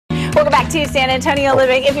Welcome back to San Antonio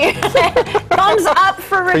Living. If you thumbs up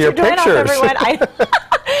for Richard Duenoff, everyone.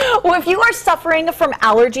 Well, if you are suffering from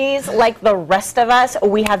allergies like the rest of us,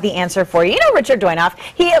 we have the answer for you. You know Richard Duenoff.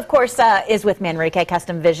 He, of course, is with Manrique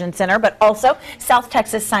Custom Vision Center, but also South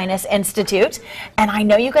Texas Sinus Institute. And I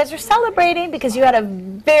know you guys are celebrating because you had a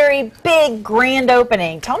very big, grand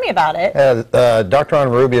opening. Tell me about it. Dr.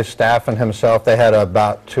 Onrubia's staff and himself, they had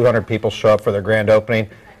about 200 people show up for their grand opening.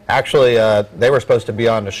 Actually, they were supposed to be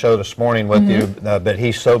on the show this morning with you, but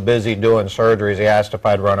he's so busy doing surgeries, he asked if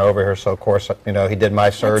I'd run over here. So, of course, you know, he did my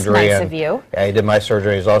surgery. That's nice of you. Yeah, he did my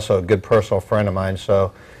surgery. He's also a good personal friend of mine.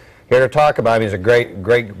 So, here to talk about him. He's a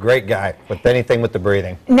great guy with anything with the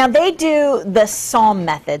breathing. Now, they do the SALM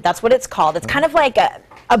method. That's what it's called. It's kind of like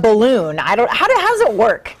a balloon. How does it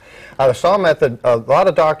work? The SALM method, a lot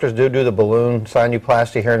of doctors do the balloon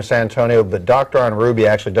sinuplasty here in San Antonio, but Dr. Onrubia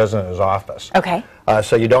actually does it in his office. Okay.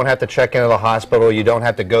 So you don't have to check into the hospital. You don't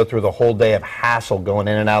have to go through the whole day of hassle going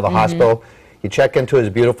in and out of the hospital. You check into his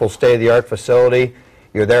beautiful state-of-the-art facility.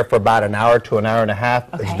 You're there for about an hour to an hour and a half.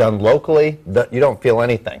 Okay. It's done locally. You don't feel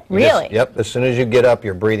anything. Really? Yep. As soon as you get up,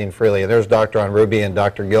 you're breathing freely. And there's Dr. Onrubia and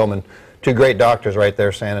Dr. Gilman. Two great doctors right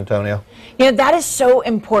there, San Antonio. You know, that is so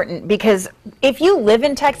important because if you live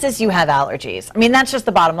in Texas, you have allergies. I mean, that's just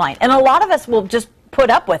the bottom line. And a lot of us will just put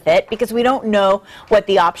up with it because we don't know what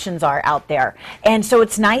the options are out there. And so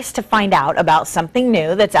it's nice to find out about something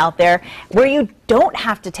new that's out there where you don't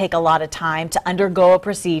have to take a lot of time to undergo a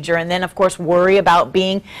procedure and then, of course, worry about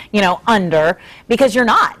being, you know, under, because you're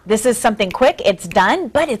not. This is something quick, it's done,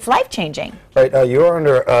 but it's life-changing. Right. You're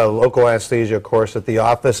under local anesthesia, of course, at the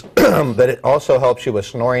office, but it also helps you with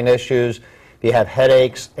snoring issues. If you have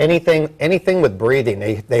headaches, anything with breathing,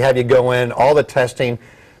 they have you go in, all the testing.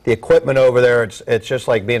 The equipment over there, it's just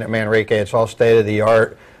like being at Manrique. It's all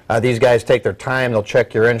state-of-the-art. These guys take their time. They'll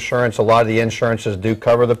check your insurance. A lot of the insurances do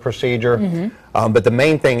cover the procedure. But the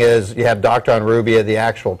main thing is you have Dr. Onrubia, the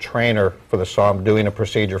actual trainer for the SALM, doing a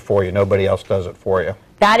procedure for you. Nobody else does it for you.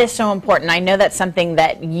 That is so important. I know that's something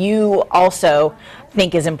that you also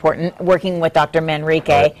think is important, working with Dr. Manrique.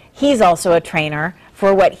 Right. He's also a trainer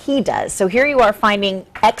for what he does. So here you are finding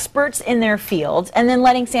experts in their fields and then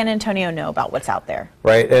letting San Antonio know about what's out there.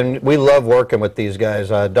 Right, and we love working with these guys.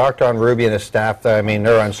 Dr. Onrubia and his staff, I mean,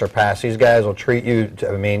 they're unsurpassed. These guys will treat you,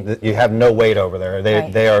 I mean, you have no wait over there.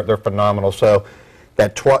 They're phenomenal. So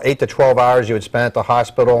that 8 to 12 hours you would spend at the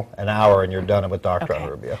hospital, an hour and you're done with Dr.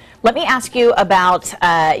 Onrubia. Let me ask you about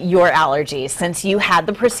your allergies. Since you had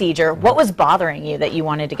the procedure, what was bothering you that you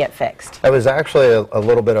wanted to get fixed? It was actually a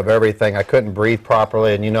little bit of everything. I couldn't breathe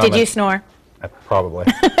properly, and you know. Did you snore? Probably.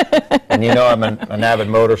 And you know I'm an avid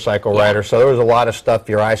motorcycle rider, so there was a lot of stuff.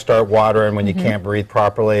 Your eyes start watering when you can't breathe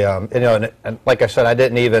properly. You know, and like I said, I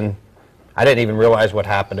didn't even realize what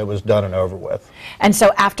happened. It was done and over with. And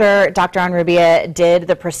so after Dr. Onrubia did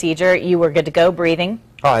the procedure, you were good to go breathing?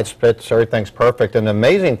 Oh, everything's perfect. And the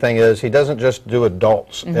amazing thing is he doesn't just do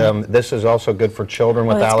adults. This is also good for children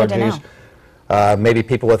with allergies. Maybe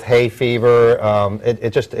people with hay fever.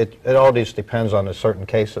 It all just depends on the certain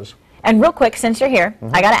cases. And real quick, since you're here,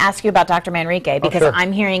 I got to ask you about Dr. Manrique because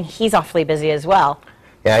I'm hearing he's awfully busy as well.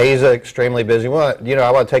 Yeah, he's extremely busy. Well, you know,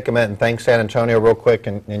 I want to take a minute and thank San Antonio real quick,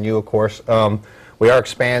 and you, of course. We are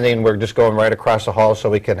expanding. We're just going right across the hall so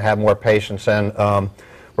we can have more patients in.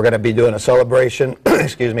 We're going to be doing a celebration,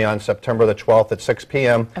 excuse me, on September the 12th at 6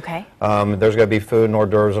 p.m. Okay. There's going to be food and hors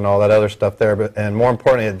d'oeuvres and all that other stuff there. And more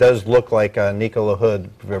importantly, it does look like Nico LaHood,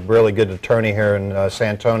 a really good attorney here in San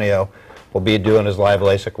Antonio, will be doing his live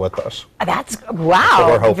LASIK with us. That's,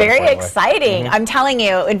 wow, so very exciting. I'm telling you,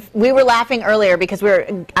 and we were laughing earlier because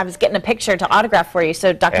I was getting a picture to autograph for you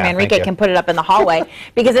so Dr. Manrique can put it up in the hallway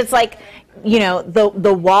because it's like, you know,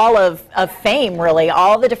 the wall of fame, really,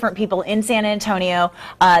 all the different people in San Antonio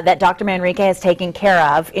that Dr. Manrique has taken care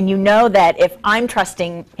of. And you know that if I'm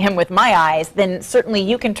trusting him with my eyes, then certainly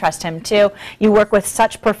you can trust him too. You work with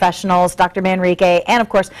such professionals, Dr. Manrique and, of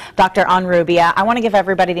course, Dr. Onrubia. I want to give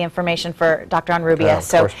everybody the information for Dr. Onrubia.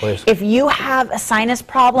 So if you have sinus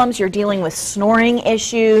problems, you're dealing with snoring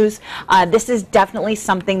issues, this is definitely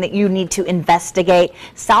something that you need to investigate.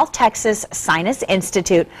 South Texas Sinus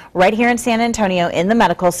Institute, right here in San Antonio in the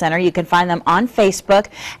Medical Center. You can find them on Facebook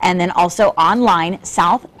and then also online,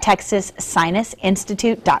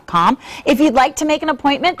 southtexassinusinstitute.com. If you'd like to make an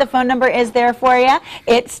appointment, the phone number is there for you.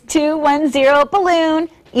 It's 210-BALLOON.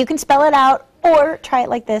 You can spell it out or try it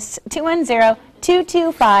like this,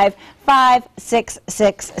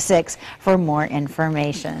 210-225-5666 for more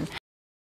information.